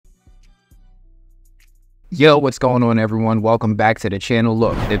Yo, what's going on, everyone? Welcome back to the channel.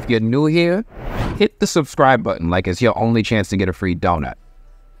 Look, if you're new here, hit the subscribe button like it's your only chance to get a free donut.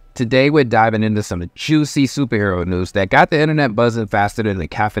 Today, we're diving into some juicy superhero news that got the internet buzzing faster than a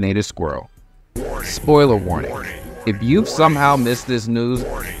caffeinated squirrel. Spoiler warning. If you've somehow missed this news,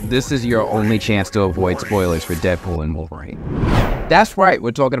 this is your only chance to avoid spoilers for Deadpool and Wolverine. That's right,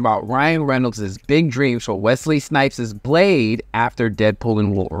 we're talking about Ryan Reynolds' big dreams for Wesley Snipes' Blade after Deadpool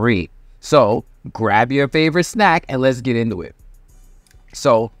and Wolverine. So, grab your favorite snack and let's get into it.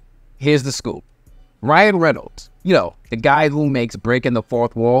 So, here's the scoop. Ryan Reynolds, the guy who makes breaking the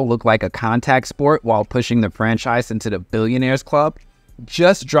fourth wall look like a contact sport while pushing the franchise into the billionaires club,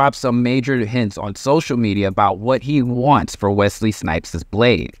 just dropped some major hints on social media about what he wants for Wesley Snipes'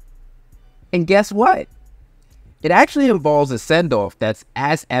 Blade. And guess what? It actually involves a send-off that's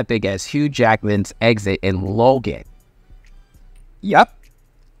as epic as Hugh Jackman's exit in Logan. Yup.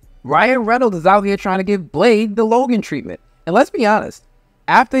 Ryan Reynolds is out here trying to give Blade the Logan treatment. And let's be honest,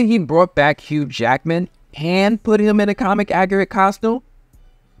 after he brought back Hugh Jackman and put him in a comic-accurate costume,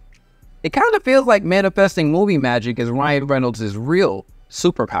 it kind of feels like manifesting movie magic is Ryan Reynolds' real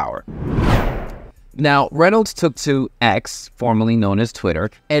superpower. Now, Reynolds took to X, formerly known as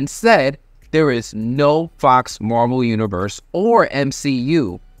Twitter, and said there is no Fox Marvel Universe or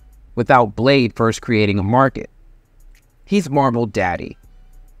MCU without Blade first creating a market. He's Marvel Daddy.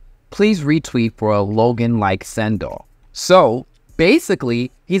 Please retweet for a Logan-like send-off. So,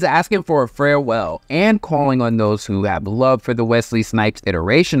 basically, he's asking for a farewell and calling on those who have love for the Wesley Snipes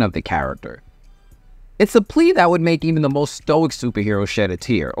iteration of the character. It's a plea that would make even the most stoic superhero shed a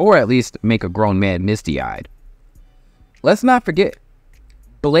tear, or at least make a grown man misty-eyed. Let's not forget,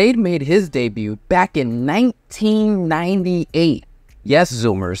 Blade made his debut back in 1998. Yes,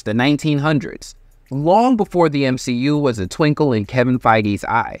 Zoomers, the 1900s. Long before the MCU was a twinkle in Kevin Feige's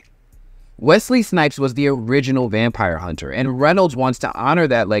eye. Wesley Snipes was the original vampire hunter, and Reynolds wants to honor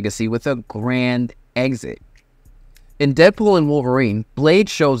that legacy with a grand exit. In Deadpool and Wolverine, Blade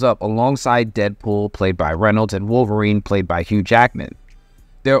shows up alongside Deadpool, played by Reynolds, and Wolverine, played by Hugh Jackman.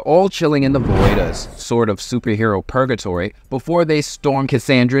 They're all chilling in the void, a sort of superhero purgatory, before they storm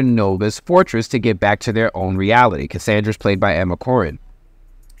Cassandra Nova's fortress to get back to their own reality. Cassandra's played by Emma Corrin.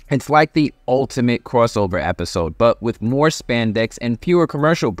 It's like the ultimate crossover episode, but with more spandex and fewer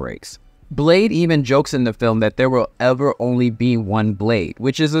commercial breaks. Blade even jokes in the film that there will ever only be one Blade,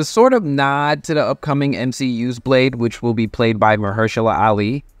 which is a sort of nod to the upcoming MCU's Blade, which will be played by Mahershala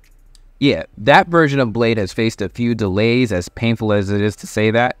Ali. Yeah, that version of Blade has faced a few delays, as painful as it is to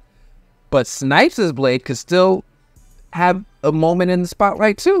say that. But Snipes' Blade could still have a moment in the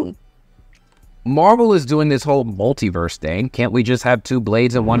spotlight too. Marvel is doing this whole multiverse thing. Can't we just have two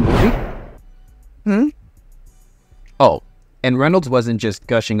Blades in one movie? Oh, and Reynolds wasn't just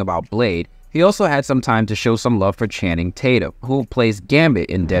gushing about Blade. He also had some time to show some love for Channing Tatum, who plays Gambit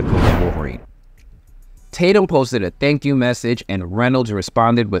in Deadpool and Wolverine. Tatum posted a thank you message, and Reynolds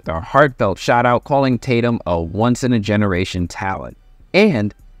responded with a heartfelt shout-out, calling Tatum a once-in-a-generation talent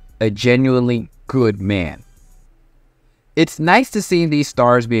and a genuinely good man. It's nice to see these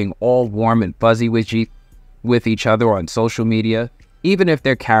stars being all warm and fuzzy with each other on social media, even if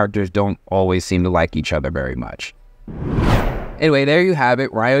their characters don't always seem to like each other very much. Anyway, there you have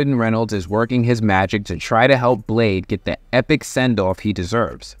it. Ryan Reynolds is working his magic to try to help Blade get the epic send-off he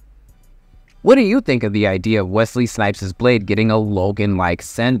deserves. What do you think of the idea of Wesley Snipes' Blade getting a Logan-like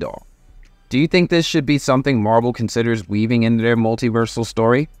send-off? Do you think this should be something Marvel considers weaving into their multiversal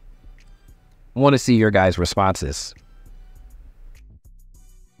story? I want to see your guys' responses.